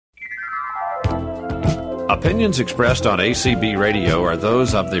Opinions expressed on ACB Radio are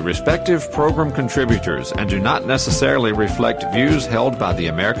those of the respective program contributors and do not necessarily reflect views held by the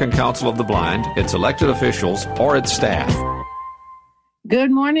American Council of the Blind, its elected officials, or its staff.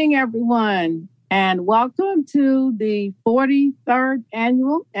 Good morning, everyone, and welcome to the 43rd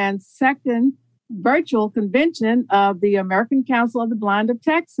annual and second virtual convention of the American Council of the Blind of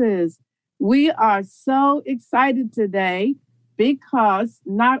Texas. We are so excited today because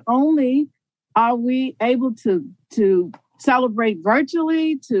not only are we able to celebrate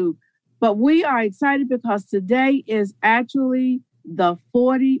virtually, but we are excited because today is actually the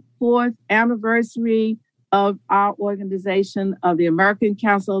 44th anniversary of our organization of the American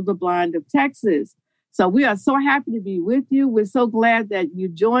Council of the Blind of Texas. So we are so happy to be with you. We're so glad that you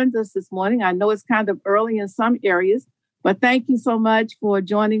joined us this morning. I know it's kind of early in some areas, but thank you so much for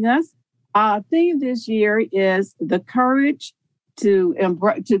joining us. Our theme this year is the courage to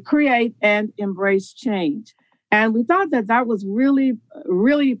create and embrace change. And we thought that was really,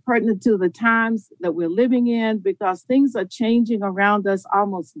 really pertinent to the times that we're living in because things are changing around us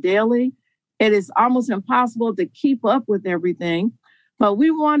almost daily. It is almost impossible to keep up with everything. But we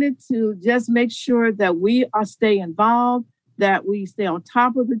wanted to just make sure that we stay involved, that we stay on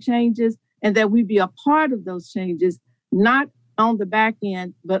top of the changes, and that we be a part of those changes, not on the back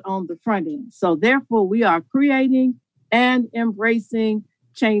end, but on the front end. So therefore, we are creating and embracing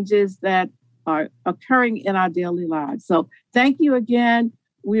changes that are occurring in our daily lives. So thank you again.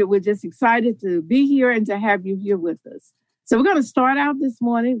 We're just excited to be here and to have you here with us. So we're going to start out this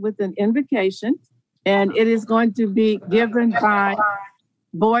morning with an invocation, and it is going to be given by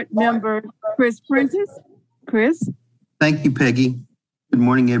board member Chris Prentice. Chris? Thank you, Peggy. Good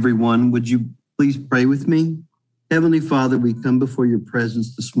morning, everyone. Would you please pray with me? Heavenly Father, we come before your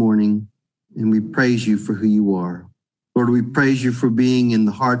presence this morning, and we praise you for who you are. Lord, we praise you for being in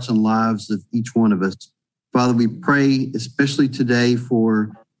the hearts and lives of each one of us. Father, we pray especially today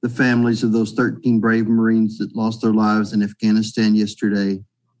for the families of those 13 brave Marines that lost their lives in Afghanistan yesterday.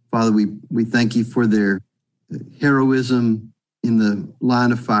 Father, we thank you for their heroism in the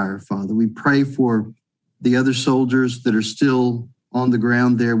line of fire, Father. We pray for the other soldiers that are still on the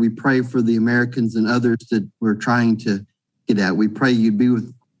ground there. We pray for the Americans and others that we're trying to get out. We pray you'd be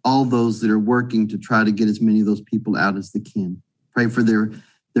with all those that are working to try to get as many of those people out as they can. Pray for their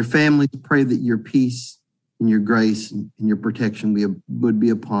families. Pray that your peace and your grace and your protection would be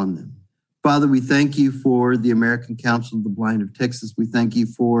upon them. Father, we thank you for the American Council of the Blind of Texas. We thank you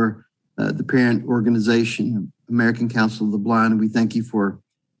for the parent organization, American Council of the Blind. We thank you for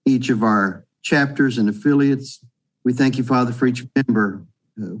each of our chapters and affiliates. We thank you, Father, for each member,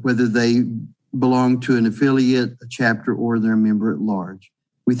 whether they belong to an affiliate, a chapter, or they're a member at large.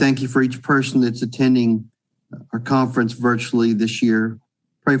 We thank you for each person that's attending our conference virtually this year.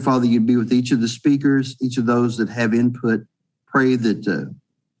 Pray, Father, you'd be with each of the speakers, each of those that have input. Pray that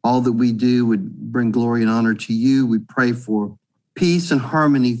all that we do would bring glory and honor to you. We pray for peace and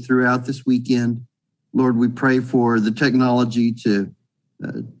harmony throughout this weekend. Lord, we pray for the technology to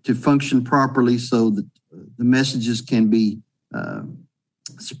function properly so that the messages can be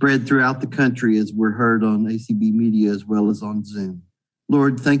spread throughout the country as we're heard on ACB Media as well as on Zoom.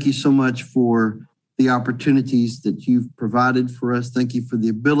 Lord, thank you so much for the opportunities that you've provided for us. Thank you for the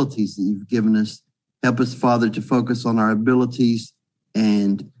abilities that you've given us. Help us, Father, to focus on our abilities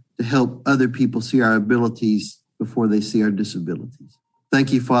and to help other people see our abilities before they see our disabilities.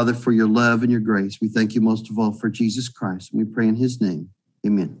 Thank you, Father, for your love and your grace. We thank you most of all for Jesus Christ. We pray in his name.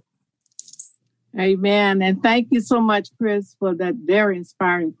 Amen. Amen. And thank you so much, Chris, for that very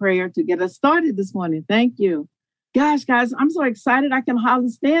inspiring prayer to get us started this morning. Thank you. Gosh, guys, I'm so excited. I can hardly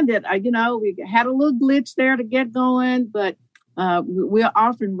stand it. We had a little glitch there to get going, but we're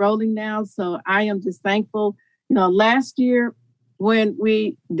off and rolling now. So I am just thankful. Last year when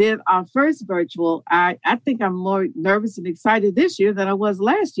we did our first virtual, I think I'm more nervous and excited this year than I was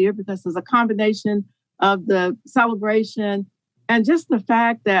last year because there's a combination of the celebration and just the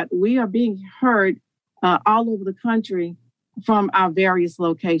fact that we are being heard all over the country from our various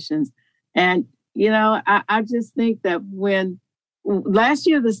locations. And I just think that when last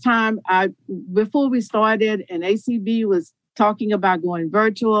year, this time, before we started and ACB was talking about going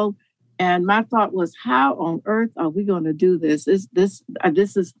virtual, and my thought was, how on earth are we going to do this? This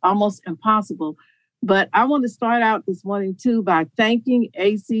is almost impossible. But I want to start out this morning, too, by thanking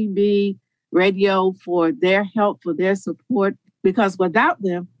ACB Radio for their help, for their support, because without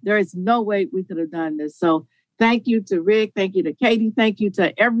them, there is no way we could have done this. So thank you to Rick. Thank you to Katie. Thank you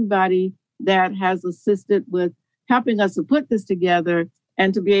to everybody that has assisted with helping us to put this together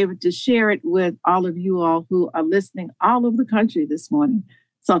and to be able to share it with all of you all who are listening all over the country this morning.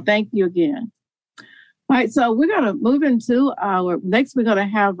 So thank you again. All right, so we're going to move into we're going to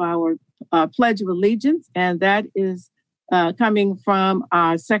have our Pledge of Allegiance, and that is coming from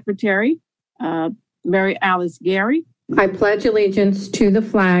our Secretary, Mary Alice Gary. I pledge allegiance to the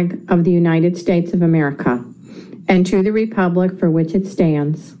flag of the United States of America and to the republic for which it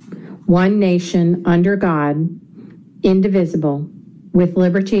stands, one nation under God, indivisible, with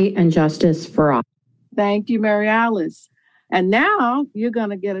liberty and justice for all. Thank you, Mary Alice. And now you're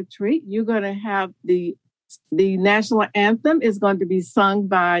going to get a treat. You're going to have the national anthem is going to be sung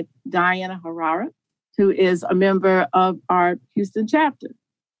by Diana Herrera, who is a member of our Houston chapter.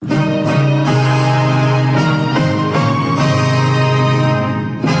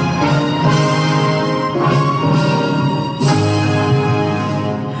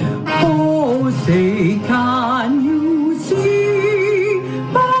 Oh, say can you see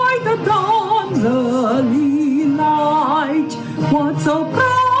by the dawn's early light what so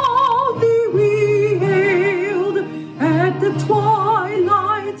proudly we hailed at the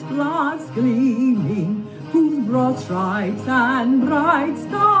twilight's last gleaming, whose broad stripes and bright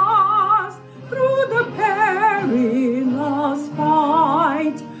stars through the perilous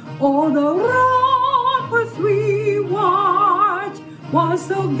fight o'er the ramparts we watched was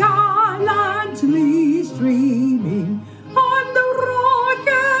so gallantly streaming, on the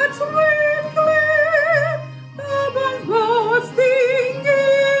rocket's red glare, the guns bursting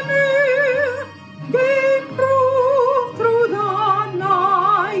in air, gave proof through the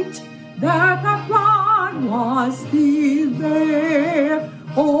night that the flag was still there.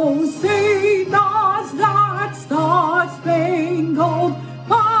 Oh, say does that star-spangled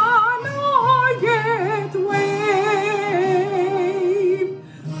banner yet wave?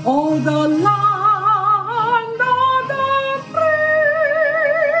 Oh, the land of the free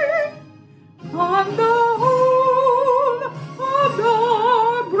and the home of the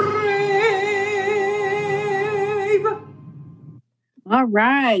brave. All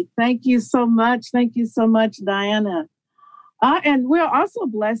right. Thank you so much. Thank you so much, Diana. And we're also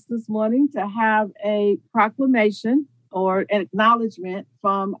blessed this morning to have a proclamation or an acknowledgement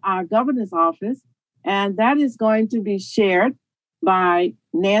from our governor's office, and that is going to be shared by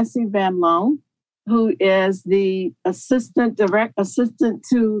Nancy Van Loan, who is the assistant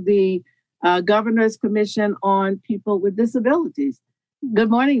to the Governor's Commission on People with Disabilities.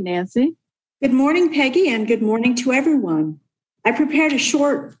 Good morning, Nancy. Good morning, Peggy, and good morning to everyone. I prepared a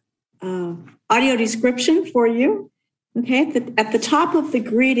short audio description for you. Okay, at the top of the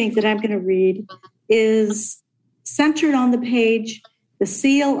greeting that I'm going to read is centered on the page, the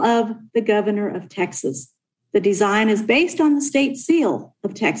seal of the Governor of Texas. The design is based on the state seal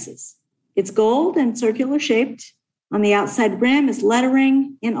of Texas. It's gold and circular shaped. On the outside rim is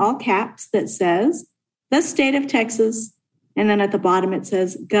lettering in all caps that says, the state of Texas. And then at the bottom it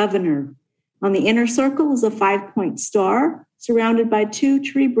says, Governor. On the inner circle is a 5-point star surrounded by 2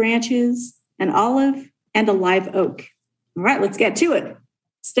 tree branches, an olive, and a live oak. All right, let's get to it.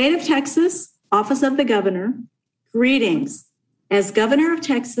 State of Texas, Office of the Governor, greetings. As Governor of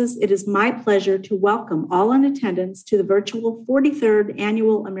Texas, it is my pleasure to welcome all in attendance to the virtual 43rd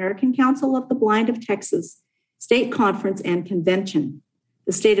Annual American Council of the Blind of Texas State Conference and Convention.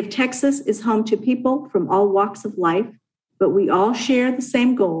 The state of Texas is home to people from all walks of life, but we all share the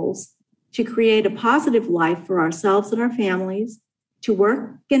same goals: to create a positive life for ourselves and our families, to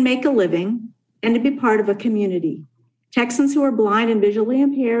work and make a living, and to be part of a community. Texans who are blind and visually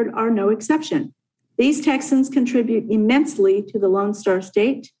impaired are no exception. These Texans contribute immensely to the Lone Star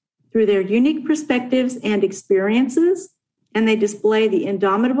State through their unique perspectives and experiences, and they display the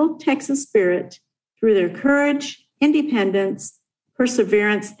indomitable Texas spirit through their courage, independence,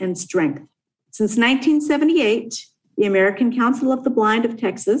 perseverance, and strength. Since 1978, the American Council of the Blind of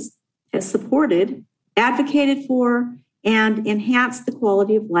Texas has supported, advocated for, and enhanced the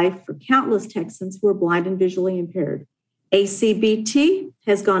quality of life for countless Texans who are blind and visually impaired. ACBT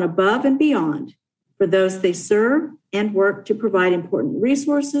has gone above and beyond for those they serve and work to provide important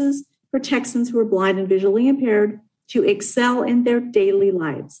resources for Texans who are blind and visually impaired to excel in their daily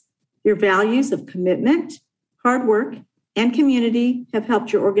lives. Your values of commitment, hard work, and community have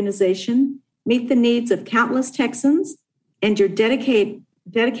helped your organization meet the needs of countless Texans, and your dedication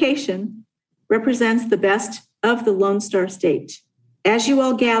represents the best of the Lone Star State. As you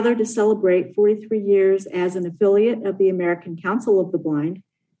all gather to celebrate 43 years as an affiliate of the American Council of the Blind,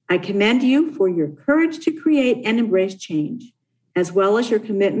 I commend you for your courage to create and embrace change, as well as your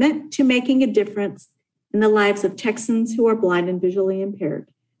commitment to making a difference in the lives of Texans who are blind and visually impaired.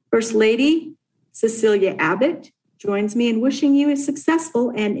 First Lady Cecilia Abbott joins me in wishing you a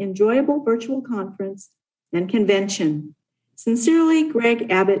successful and enjoyable virtual conference and convention. Sincerely,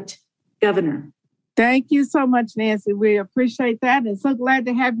 Greg Abbott, Governor. Thank you so much, Nancy. We appreciate that and so glad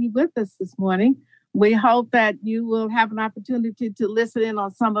to have you with us this morning. We hope that you will have an opportunity to listen in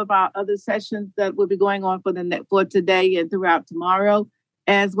on some of our other sessions that will be going on for today and throughout tomorrow,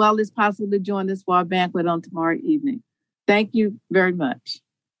 as well as possibly join us for our banquet on tomorrow evening. Thank you very much.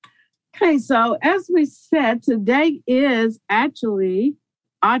 Okay, so as we said, today is actually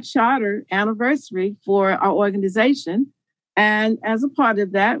our charter anniversary for our organization. And as a part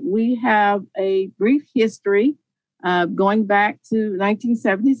of that, we have a brief history going back to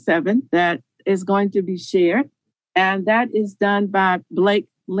 1977 that is going to be shared. And that is done by Blake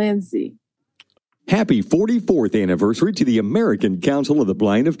Lindsay. Happy 44th anniversary to the American Council of the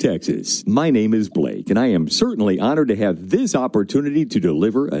Blind of Texas. My name is Blake, and I am certainly honored to have this opportunity to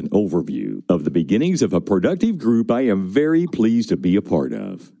deliver an overview of the beginnings of a productive group I am very pleased to be a part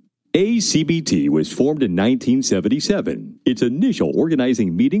of. ACBT was formed in 1977. Its initial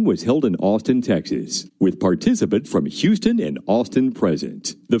organizing meeting was held in Austin, Texas, with participants from Houston and Austin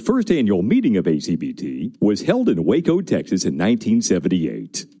present. The first annual meeting of ACBT was held in Waco, Texas in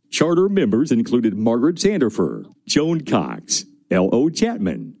 1978. Charter members included Margaret Sanderfer, Joan Cox, L.O.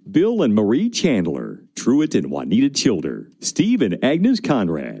 Chapman, Bill and Marie Chandler, Truett and Juanita Childer, Steve and Agnes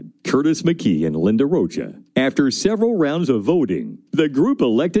Conrad, Curtis McKee and Linda Rocha. After several rounds of voting, the group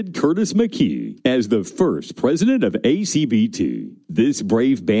elected Curtis McKee as the first president of ACBT. This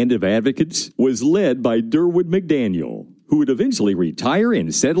brave band of advocates was led by Durwood McDaniel, who would eventually retire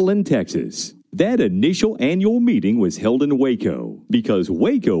and settle in Texas. That initial annual meeting was held in Waco because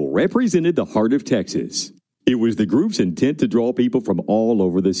Waco represented the heart of Texas. It was the group's intent to draw people from all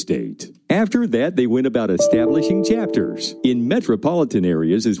over the state. After that, they went about establishing chapters in metropolitan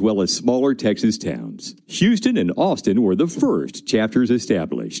areas as well as smaller Texas towns. Houston and Austin were the first chapters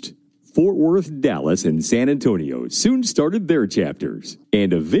established. Fort Worth, Dallas, and San Antonio soon started their chapters.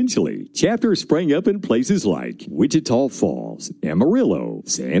 And eventually, chapters sprang up in places like Wichita Falls, Amarillo,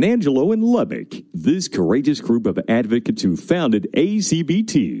 San Angelo, and Lubbock. This courageous group of advocates who founded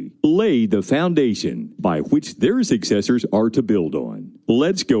ACBT laid the foundation by which their successors are to build on.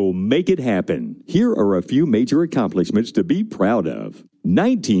 Let's go make it happen. Here are a few major accomplishments to be proud of.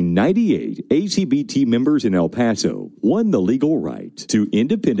 1998, ACBT members in El Paso won the legal right to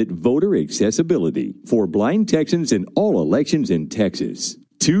independent voter accessibility for blind Texans in all elections in Texas.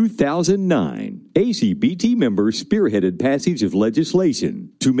 2009, ACBT members spearheaded passage of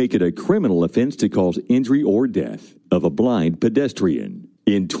legislation to make it a criminal offense to cause injury or death of a blind pedestrian.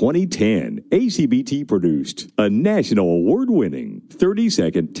 In 2010, ACBT produced a national award-winning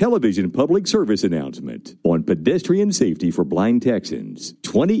 30-second television public service announcement on pedestrian safety for blind Texans.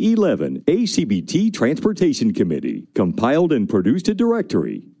 2011, ACBT Transportation Committee compiled and produced a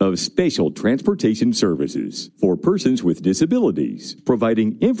directory of special transportation services for persons with disabilities,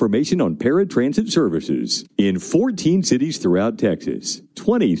 providing information on paratransit services in 14 cities throughout Texas.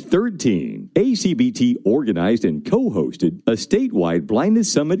 2013, ACBT organized and co-hosted a statewide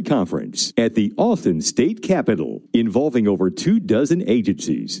Blindness Summit Conference at the Austin State Capitol, involving over 24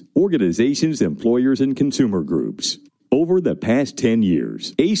 agencies, organizations, employers, and consumer groups. Over the past 10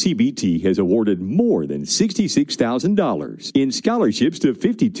 years, ACBT has awarded more than $66,000 in scholarships to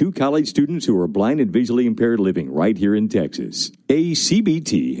 52 college students who are blind and visually impaired living right here in Texas.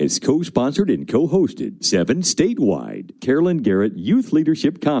 ACBT has co-sponsored and co-hosted 7 statewide Carolyn Garrett Youth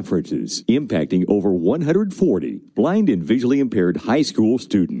Leadership Conferences, impacting over 140 blind and visually impaired high school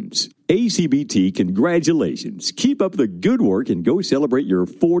students. ACBT, congratulations. Keep up the good work and go celebrate your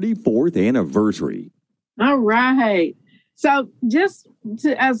 44th anniversary. All right. So just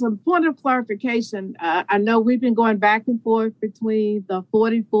as a point of clarification, I know we've been going back and forth between the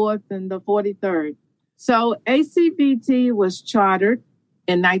 44th and the 43rd. So ACBT was chartered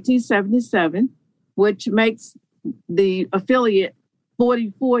in 1977, which makes the affiliate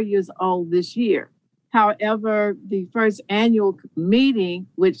 44 years old this year. However, the first annual meeting,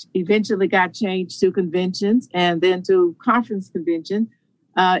 which eventually got changed to conventions and then to conference convention,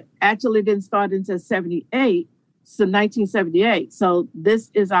 actually didn't start until 1978. So this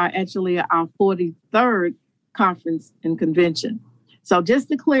is our 43rd conference and convention. So just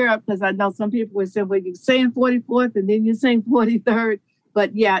to clear up, because I know some people would say, well, you're saying 44th and then you're saying 43rd.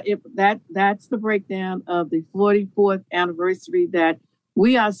 But yeah, that's the breakdown of the 44th anniversary that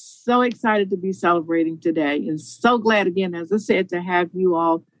we are so excited to be celebrating today. And so glad, again, as I said, to have you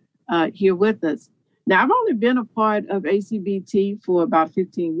all here with us. Now, I've only been a part of ACBT for about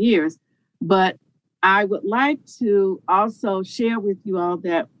 15 years, but I would like to also share with you all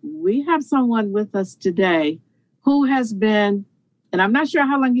that we have someone with us today who has been, and I'm not sure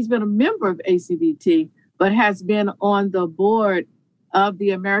how long he's been a member of ACBT, but has been on the board of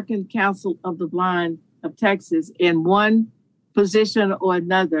the American Council of the Blind of Texas in one position or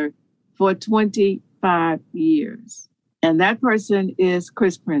another for 25 years. And that person is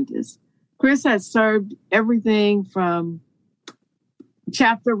Chris Prentice. Chris has served everything from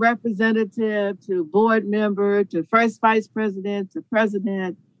chapter representative to board member to first vice president to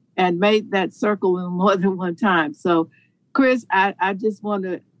president, and made that circle in more than one time. So, Chris, I just want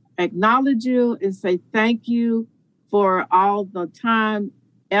to acknowledge you and say thank you for all the time,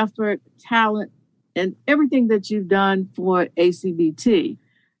 effort, talent, and everything that you've done for ACBT.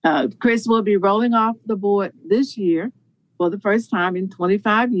 Chris will be rolling off the board this year for the first time in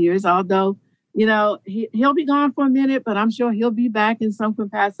 25 years, although, you know, he'll be gone for a minute, but I'm sure he'll be back in some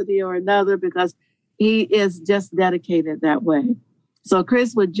capacity or another because he is just dedicated that way. So,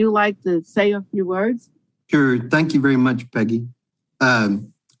 Chris, would you like to say a few words? Sure. Thank you very much, Peggy.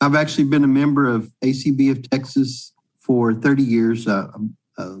 I've actually been a member of ACB of Texas for 30 years.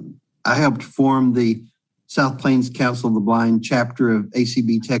 I helped form the South Plains Council of the Blind chapter of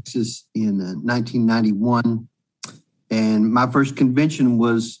ACB Texas in 1991. And my first convention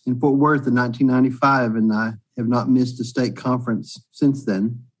was in Fort Worth in 1995, and I have not missed a state conference since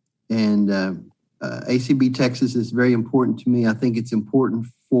then. And ACB Texas is very important to me. I think it's important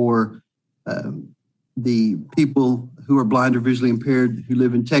for the people who are blind or visually impaired who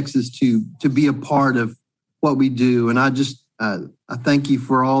live in Texas to be a part of what we do. And I thank you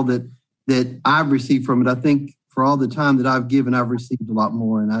for all that I've received from it. I think for all the time that I've given, I've received a lot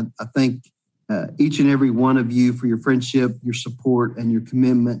more. And I thank each and every one of you for your friendship, your support, and your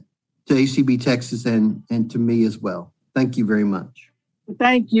commitment to ACB Texas and to me as well. Thank you very much.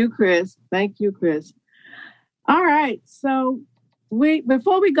 Thank you, Chris. Thank you, Chris. All right. So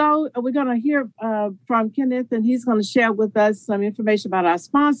before we go, we're going to hear from Kenneth, and he's going to share with us some information about our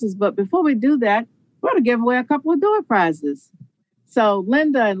sponsors. But before we do that, we're going to give away a couple of door prizes. So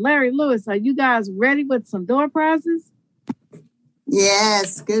Linda and Larry Lewis, are you guys ready with some door prizes?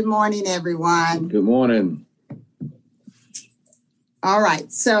 Yes. Good morning, everyone. Good morning. All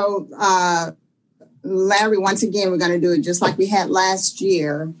right. So, Larry, once again, we're going to do it just like we had last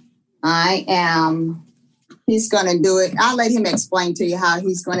year. He's going to do it. I'll let him explain to you how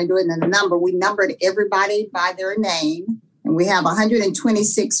he's going to do it. And the we numbered everybody by their name. And we have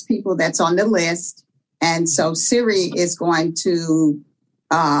 126 people that's on the list. And so Siri is going to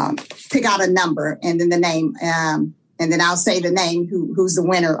pick out a number and then the name. And then I'll say the name who's the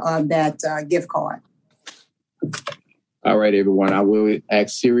winner of that gift card. All right, everyone. I will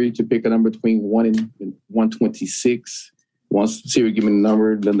ask Siri to pick a number between 1 and 126. Once Siri give me the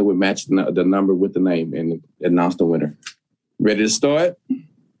number, Linda will match the number with the name and announce the winner. Ready to start?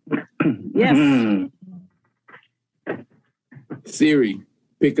 Yes. Siri,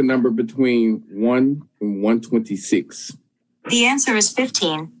 pick a number between 1 and 126. The answer is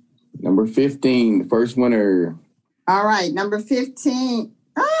 15. Number 15, the first winner. All right, number 15.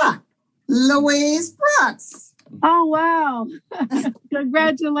 Louise Brooks. Oh, wow.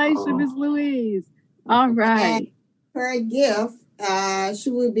 Congratulations, Ms. Louise. All right. And her gift, she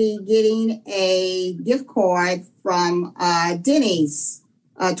will be getting a gift card from Denny's,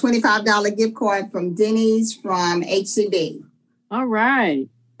 a $25 gift card from Denny's from HCB. All right.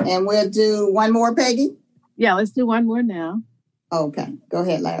 And we'll do one more, Peggy? Yeah, let's do one more now. Okay. Go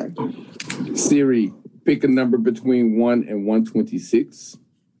ahead, Larry. Siri, pick a number between 1 and 126.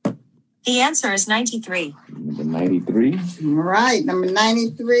 The answer is 93. Number 93. All right. Number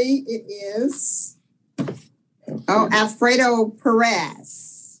 93, it is Alfredo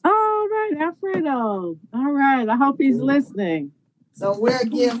Perez. All right, Alfredo. All right. I hope he's listening. So we'll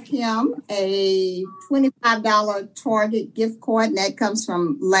give him a $25 Target gift card, and that comes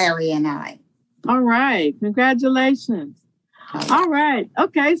from Larry and I. All right. Congratulations. All right.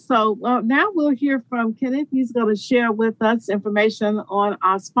 Okay. So now we'll hear from Kenneth. He's going to share with us information on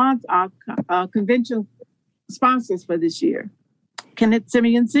our convention sponsors for this year. Kenneth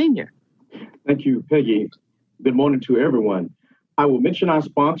Simeon Sr. Thank you, Peggy. Good morning to everyone. I will mention our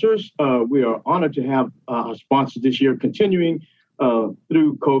sponsors. We are honored to have our sponsors this year continuing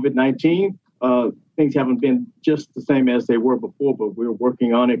through COVID-19. Things haven't been just the same as they were before, but we're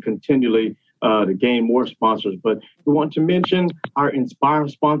working on it continually to gain more sponsors. But we want to mention our Inspire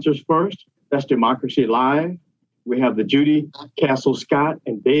sponsors first. That's Democracy Live. We have the Judy Castle Scott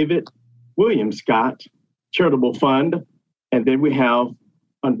and David William Scott Charitable Fund. And then we have,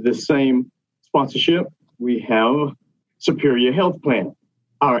 under the same sponsorship, we have Superior Health Plan.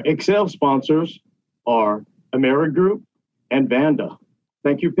 Our Excel sponsors are Amerigroup and Vanda.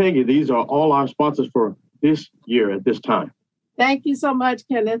 Thank you, Peggy. These are all our sponsors for this year at this time. Thank you so much,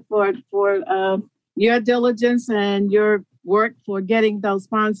 Kenneth, for your diligence and your work for getting those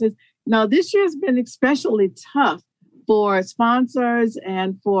sponsors. Now, this year's been especially tough for sponsors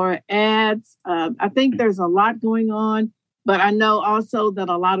and for ads. I think there's a lot going on, but I know also that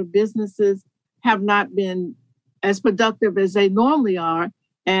a lot of businesses have not been as productive as they normally are,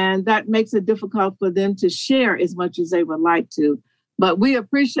 and that makes it difficult for them to share as much as they would like to. But we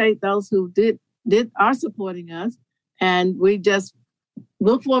appreciate those who are supporting us, and we just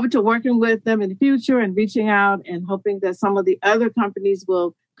look forward to working with them in the future and reaching out and hoping that some of the other companies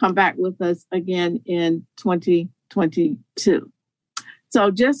will come back with us again in 2022.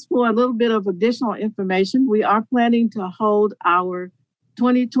 So just for a little bit of additional information, we are planning to hold our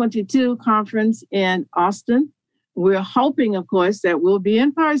 2022 conference in Austin. We're hoping, of course, that we'll be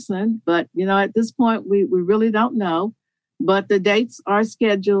in person, but, at this point, we really don't know. But the dates are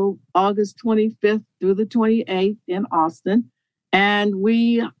scheduled August 25th through the 28th in Austin. And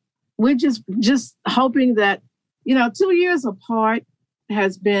we're just hoping that, 2 years apart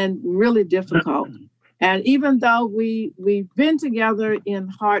has been really difficult. And even though we've been together in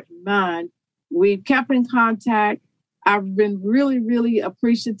heart and mind, we've kept in contact. I've been really, really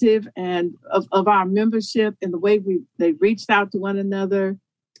appreciative of our membership and the way they reached out to one another,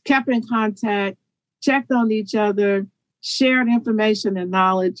 kept in contact, checked on each other, shared information and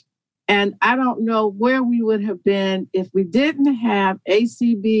knowledge. And I don't know where we would have been if we didn't have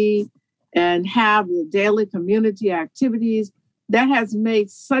ACB and have the daily community activities. That has made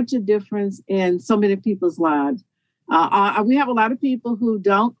such a difference in so many people's lives. We have a lot of people who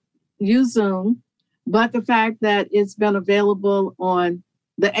don't use Zoom, but the fact that it's been available on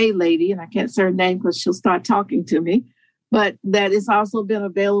the A Lady, and I can't say her name because she'll start talking to me, but that it's also been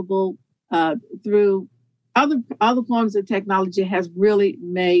available through other forms of technology has really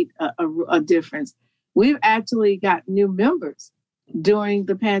made a difference. We've actually got new members during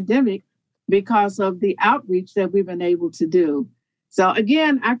the pandemic because of the outreach that we've been able to do. So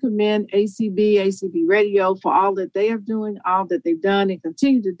again, I commend ACB Radio for all that they are doing, all that they've done and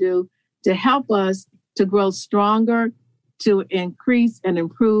continue to do to help us to grow stronger, to increase and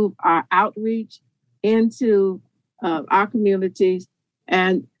improve our outreach into our communities.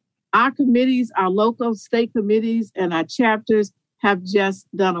 And our committees, our local state committees and our chapters have just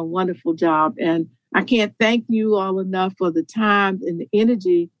done a wonderful job. And I can't thank you all enough for the time and the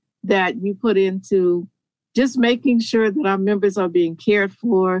energy that you put into just making sure that our members are being cared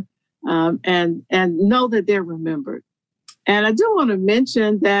for and know that they're remembered. And I do want to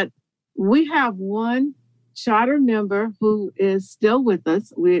mention that we have one charter member who is still with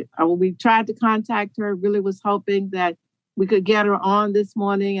us. We tried to contact her, really was hoping that we could get her on this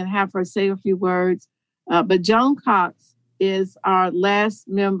morning and have her say a few words. But Joan Cox is our last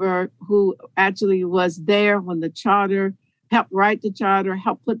member who actually was there when the charter, helped write the charter,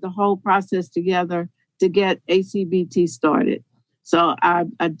 helped put the whole process together to get ACBT started. So I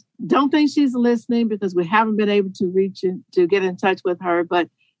don't think she's listening because we haven't been able to get in touch with her, but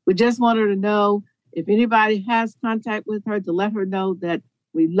we just want her to know if anybody has contact with her to let her know that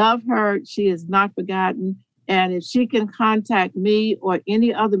we love her. She is not forgotten. And if she can contact me or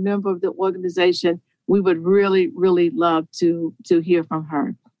any other member of the organization, we would really, really love to hear from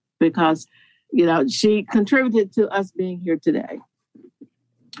her because, she contributed to us being here today.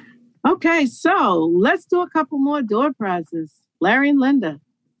 Okay, so let's do a couple more door prizes. Larry and Linda.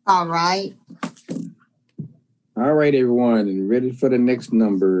 All right. All right, everyone, and ready for the next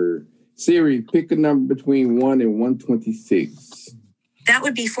number. Siri, pick a number between 1 and 126. That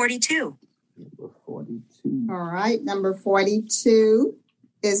would be 42. Number 42. All right, number 42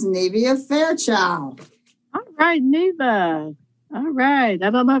 is Nevia Fairchild. All right, Neva. All right. I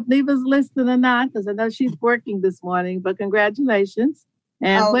don't know if Neva's listening or not because I know she's working this morning, but congratulations.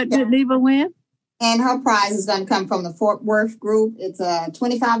 And what did Neva win? And her prize is going to come from the Fort Worth group. It's a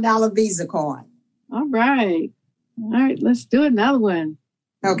 $25 Visa card. All right. All right, let's do another one.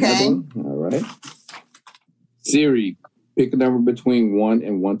 Okay. All right. Siri, pick a number between 1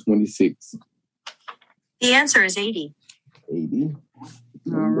 and 126. The answer is 80. 80.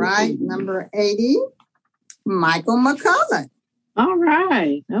 All right, number 80, Michael McCullough. All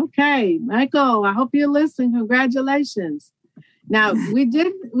right. Okay, Michael, I hope you're listening. Congratulations. Now, we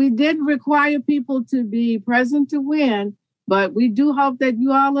did require people to be present to win, but we do hope that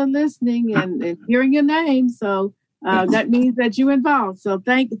you all are listening and hearing your name. So that means that you're involved. So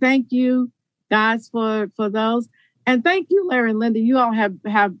thank you, guys, for those. And thank you, Larry and Linda. You all have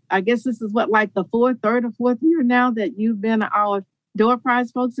I guess this is like the third or fourth year now that you've been our door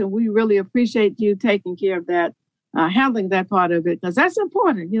prize folks. And we really appreciate you taking care of that, handling that part of it, because that's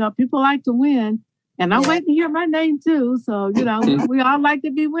important. People like to win. And I'm waiting to hear my name too. So, we all like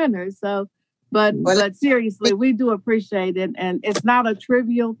to be winners. So But seriously, we do appreciate it. And it's not a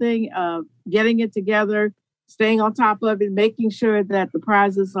trivial thing, getting it together, staying on top of it, making sure that the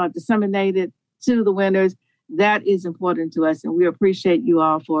prizes are disseminated to the winners. That is important to us. And we appreciate you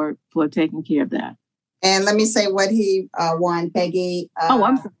all for taking care of that. And let me say what he won, Peggy.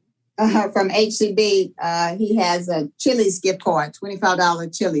 I'm sorry. From HCB, he has a Chili's gift card,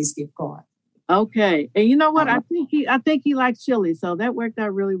 $25 Chili's gift card. Okay, and you know what? I think he likes chili, so that worked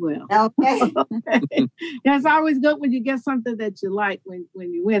out really well. Okay. Yeah, it's always good when you get something that you like when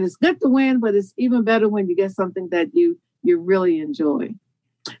you win. It's good to win, but it's even better when you get something that you really enjoy.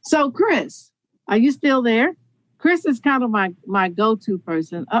 So, Chris, are you still there? Chris is kind of my go-to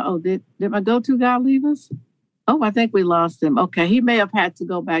person. Did my go-to guy leave us? Oh, I think we lost him. Okay, he may have had to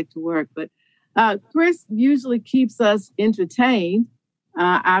go back to work, but Chris usually keeps us entertained.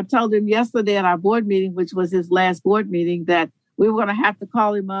 I told him yesterday at our board meeting, which was his last board meeting, that we were going to have to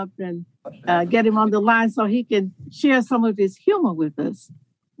call him up and get him on the line so he can share some of his humor with us.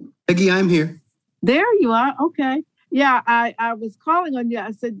 Peggy, I'm here. There you are. Okay. Yeah, I was calling on you.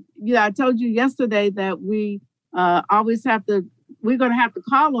 I said, I told you yesterday that we we're going to have to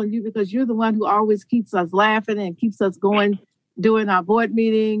call on you because you're the one who always keeps us laughing and keeps us going during our board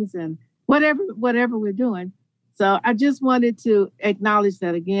meetings and whatever we're doing. So I just wanted to acknowledge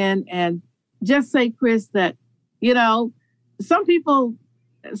that again and just say, Chris, that, some people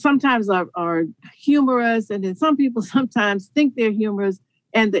sometimes are humorous and then some people sometimes think they're humorous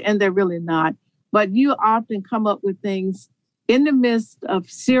and they're really not. But you often come up with things in the midst of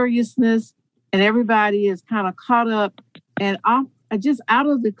seriousness and everybody is kind of caught up and just out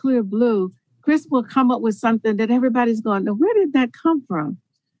of the clear blue, Chris will come up with something that everybody's going, now, where did that come from?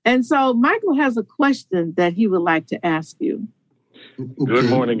 And so Michael has a question that he would like to ask you. Okay. Good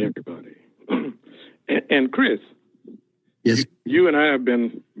morning, everybody. And Chris, yes, you and I have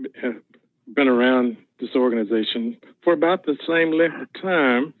been around this organization for about the same length of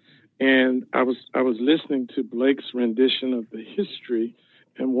time, and I was listening to Blake's rendition of the history,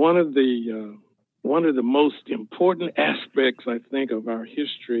 and one of the most important aspects, I think, of our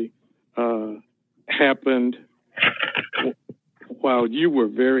history happened while you were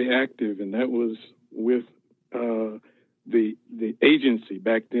very active, and that was with the agency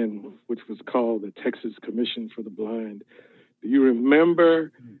back then, which was called the Texas Commission for the Blind. Do you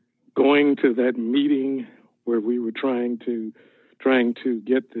remember going to that meeting where we were trying to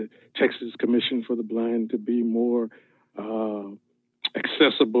get the Texas Commission for the Blind to be more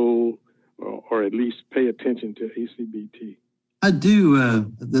accessible or at least pay attention to ACBT? I do.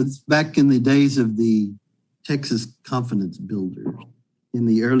 That's back in the days of the Texas Confidence Builders in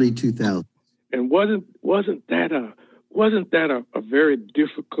the early 2000s. And wasn't that a very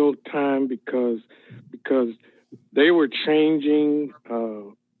difficult time because they were changing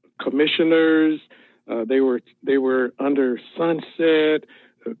commissioners, they were under sunset,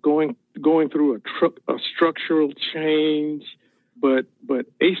 going through a structural change, but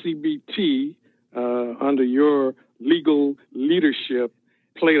ACBT under your legal leadership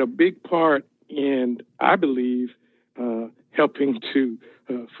played a big part in, I believe, helping to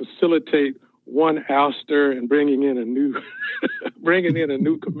facilitate one ouster and bringing in a new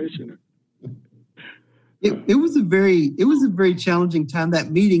commissioner. It was a very challenging time.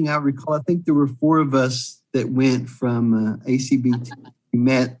 That meeting, I recall, I think there were 4 of us that went from ACBT. We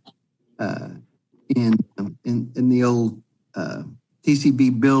met in the old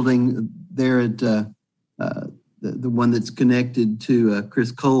TCB building there at the one that's connected to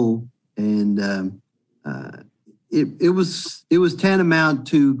Chris Cole, and it was tantamount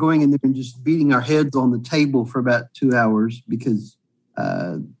to going in there and just beating our heads on the table for about 2 hours because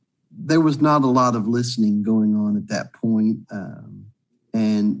there was not a lot of listening going on at that point.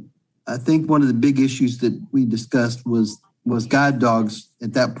 And I think one of the big issues that we discussed was guide dogs.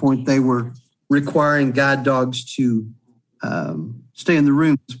 At that point, they were requiring guide dogs to stay in the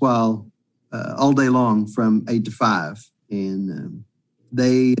rooms while all day long from 8 to 5. And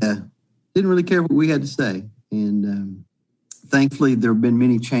they didn't really care what we had to say. And thankfully, there have been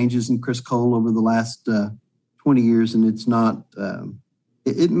many changes in Chris Cole over the last 20 years, and it's not,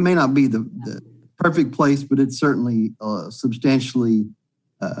 it may not be the perfect place, but it's certainly substantially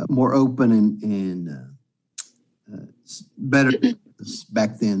more open and better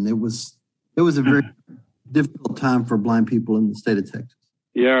back then. It was a very difficult time for blind people in the state of Texas.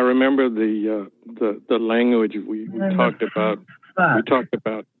 Yeah, I remember the language we talked about. We talked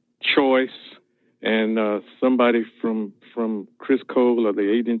about choice, and somebody from Chris Cole or the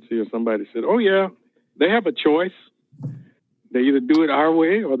agency or somebody said, "Oh yeah, they have a choice. They either do it our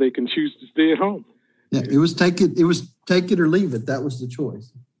way or they can choose to stay at home." Yeah, it was take it or leave it. That was the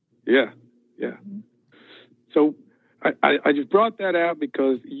choice. Yeah. Yeah. So I just brought that out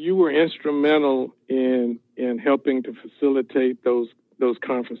because you were instrumental in helping to facilitate those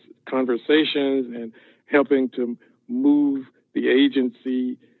conversations and helping to move the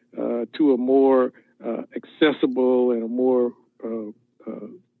agency to a more accessible and a more,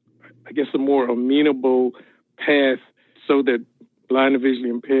 a more amenable path, so that blind and visually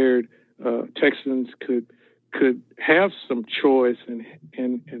impaired Texans could have some choice and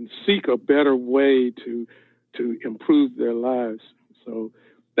seek a better way to improve their lives. So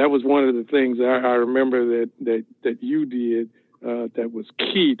that was one of the things I remember that you did that was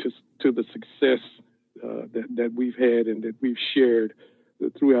key to the success that we've had and that we've shared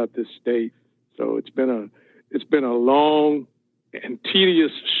throughout this state. So it's been a long and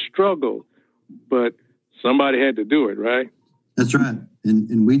tedious struggle, but somebody had to do it, right? That's right.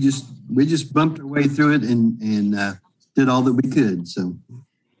 And we just bumped our way through it and did all that we could. So,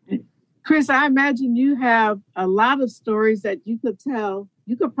 Chris, I imagine you have a lot of stories that you could tell.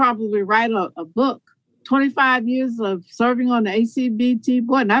 You could probably write a book. 25 years of serving on the ACBT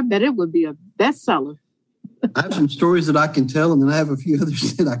board, and I bet it would be a bestseller. I have some stories that I can tell, and then I have a few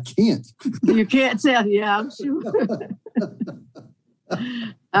others that I can't. You can't tell, yeah, I'm sure.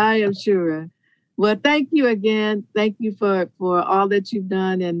 I am sure. Well, thank you again. Thank you for all that you've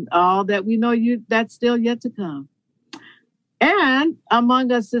done and all that we know that's still yet to come. And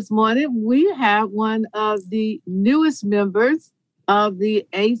among us this morning, we have one of the newest members of the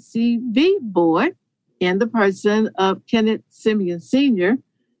ACB board in the person of Kenneth Simeon Sr.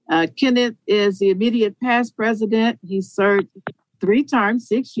 Kenneth is the immediate past president. He served 3 terms,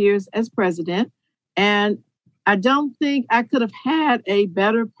 6 years as president. And I don't think I could have had a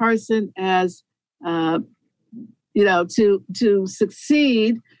better person as, to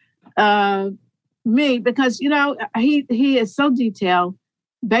succeed me, because, he is so detailed.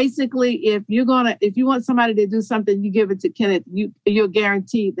 Basically, if you want somebody to do something, you give it to Kenneth, you're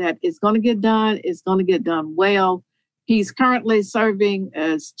guaranteed that it's going to get done. It's going to get done well. He's currently serving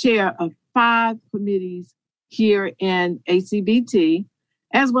as chair of 5 committees here in ACBT,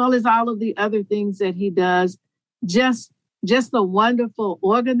 as well as all of the other things that he does. Just a wonderful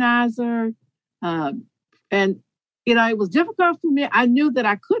organizer. And, it was difficult for me. I knew that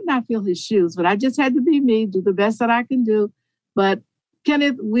I could not fill his shoes, but I just had to be me, do the best that I can do. But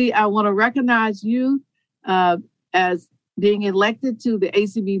Kenneth, I want to recognize you as being elected to the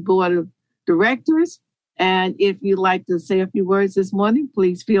ACB Board of Directors. And if you'd like to say a few words this morning,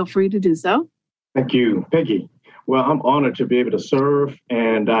 please feel free to do so. Thank you, Peggy. Well, I'm honored to be able to serve,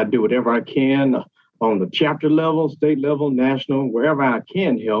 and I do whatever I can on the chapter level, state level, national, wherever I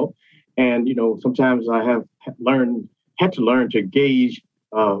can help. And, sometimes I had to learn to gauge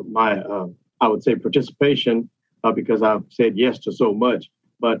my participation because I've said yes to so much.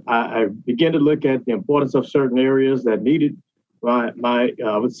 But I began to look at the importance of certain areas that needed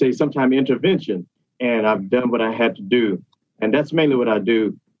sometime intervention. And I've done what I had to do. And that's mainly what I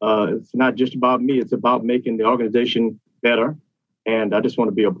do. It's not just about me. It's about making the organization better. And I just want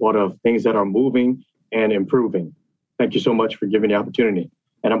to be a part of things that are moving and improving. Thank you so much for giving the opportunity.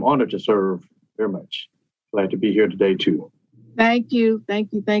 And I'm honored to serve very much. Glad to be here today, too. Thank you.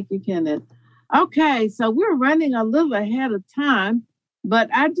 Thank you. Thank you, Kenneth. Okay, so we're running a little ahead of time,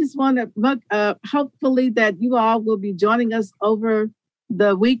 but I just want to hopefully that you all will be joining us over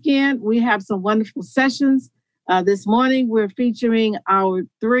the weekend. We have some wonderful sessions. This morning, we're featuring our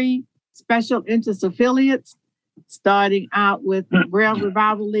 3 special interest affiliates, starting out with the Braille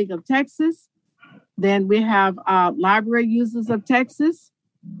Revival League of Texas. Then we have our Library Users of Texas.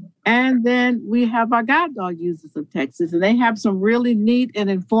 And then we have our Guide Dog Users of Texas. And they have some really neat and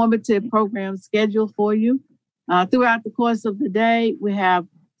informative programs scheduled for you. Throughout the course of the day, we have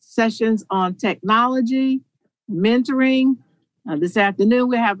sessions on technology, mentoring. This afternoon,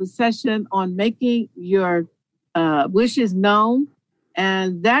 we have a session on making your wishes known.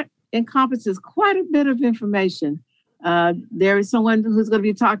 And that encompasses quite a bit of information. There is someone who's going to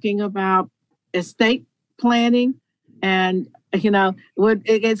be talking about estate planning. And,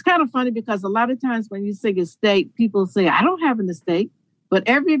 it's kind of funny because a lot of times when you say estate, people say, I don't have an estate. But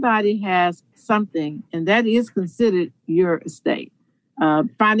everybody has something, and that is considered your estate.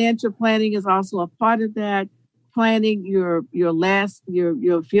 Financial planning is also a part of that. Planning your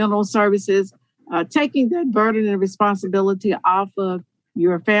funeral services, taking that burden and responsibility off of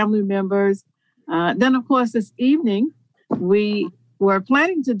your family members. Then, of course, this evening, we were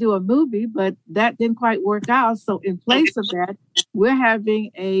planning to do a movie, but that didn't quite work out. So in place of that, we're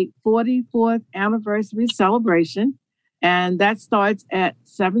having a 44th anniversary celebration, and that starts at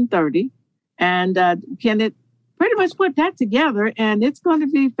 7:30. And Kenneth pretty much put that together, and it's going to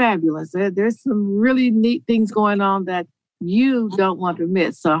be fabulous. There's some really neat things going on that you don't want to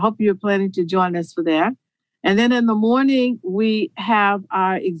miss. So I hope you're planning to join us for that. And then in the morning, we have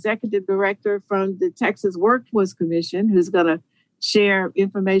our executive director from the Texas Workforce Commission, who's going to share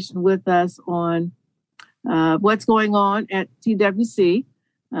information with us on what's going on at TWC.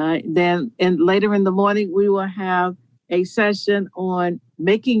 Then later in the morning, we will have a session on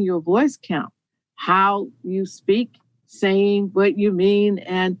making your voice count, how you speak, saying what you mean,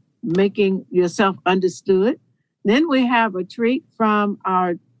 and making yourself understood. Then we have a treat from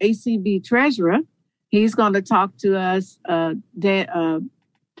our ACB treasurer. He's going to talk to us.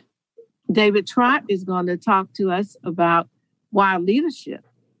 David Trott is going to talk to us about why leadership.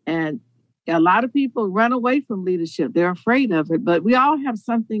 And a lot of people run away from leadership. They're afraid of it, but we all have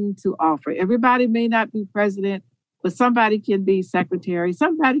something to offer. Everybody may not be president, but somebody can be secretary.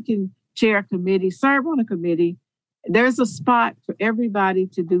 Somebody can chair a committee, serve on a committee. There's a spot for everybody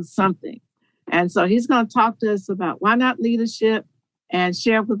to do something. And so he's going to talk to us about why not leadership and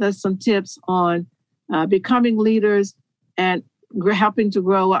share with us some tips on becoming leaders and helping to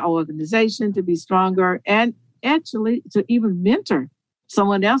grow our organization to be stronger and actually to even mentor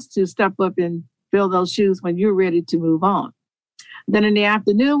someone else to step up and fill those shoes when you're ready to move on. Then in the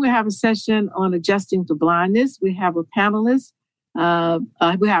afternoon, we have a session on adjusting to blindness. We have a panelist. We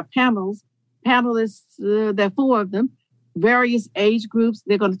have panelists, there are 4 of them, various age groups.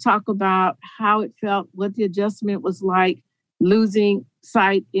 They're going to talk about how it felt, what the adjustment was like, losing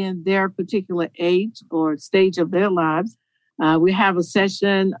sight in their particular age or stage of their lives. We have a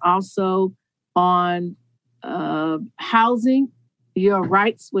session also on housing, your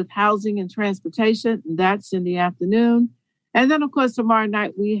rights with housing and transportation. That's in the afternoon. And then, of course, tomorrow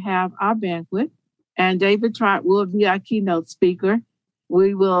night we have our banquet, and David Trott will be our keynote speaker.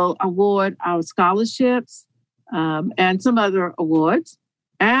 We will award our scholarships and some other awards,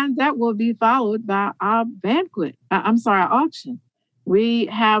 and that will be followed by our our auction. We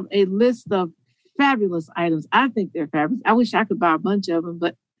have a list of fabulous items. I think they're fabulous. I wish I could buy a bunch of them,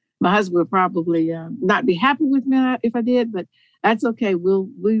 but my husband would probably not be happy with me if I did, but that's okay.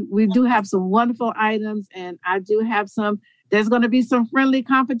 We do have some wonderful items, and I do have some. There's going to be some friendly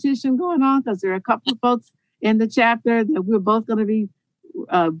competition going on because there are a couple of folks in the chapter that we're both going to be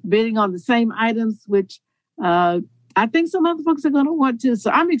bidding on the same items, which I think some other folks are going to want to.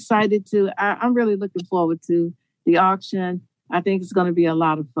 So I'm excited to. I'm really looking forward to the auction. I think it's going to be a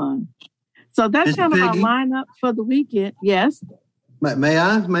lot of fun. So that's kind of our lineup for the weekend. Yes. May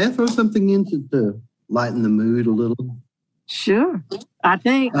I throw something in to lighten the mood a little? Sure. I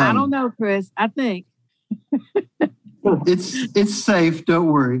think. I don't know, Chris. I think. It's safe. Don't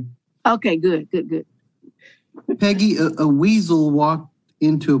worry. Okay, good. Peggy, a weasel walked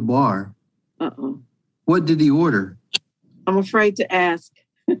into a bar. Uh-oh. What did he order? I'm afraid to ask.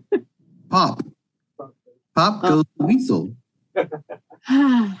 Pop. Pop goes weasel.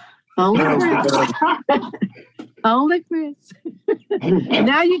 Only Chris. Only Chris.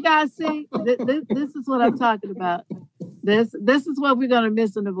 Now you guys see, this is what I'm talking about. This is what we're going to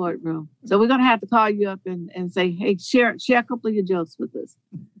miss in the boardroom. So we're going to have to call you up and say, hey, share a couple of your jokes with us.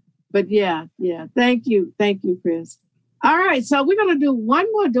 But yeah. Thank you, Chris. All right, so we're going to do one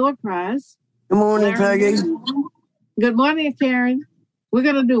more door prize. Good morning, Peggy. Good morning, Karen. We're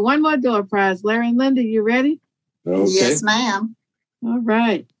going to do one more door prize. Larry and Linda, you ready? Okay. Yes, ma'am. All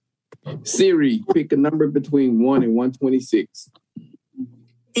right. Siri, pick a number between 1 and 126.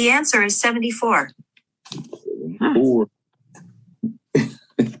 The answer is 74. 4.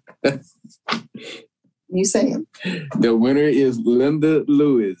 You say it. The winner is Linda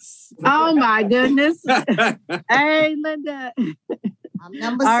Lewis. Oh, my goodness. Hey, Linda. I'm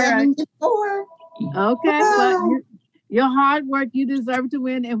number 74. Right. Okay. Well, your hard work, you deserve to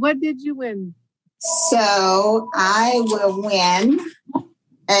win. And what did you win? So I will win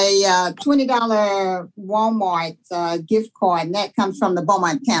a $20 Walmart gift card, and that comes from the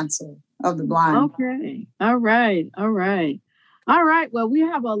Beaumont Council of the Blind. Okay. All right. Well, we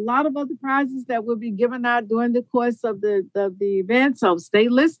have a lot of other prizes that will be given out during the course of the event. So stay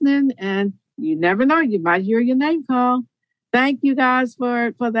listening, and you never know, you might hear your name called. Thank you guys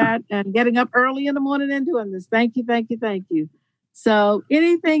for that and getting up early in the morning and doing this. Thank you. So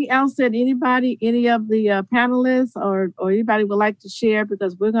anything else that any of the panelists or anybody would like to share,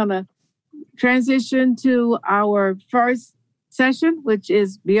 because we're going to transition to our first session, which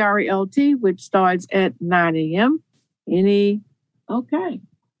is BRLT, which starts at 9 a.m. Okay.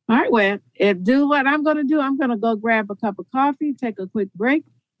 All right. Well, do what I'm going to do. I'm going to go grab a cup of coffee, take a quick break,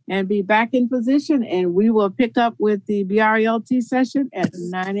 and be back in position. And we will pick up with the BRLT session at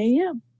 9 a.m.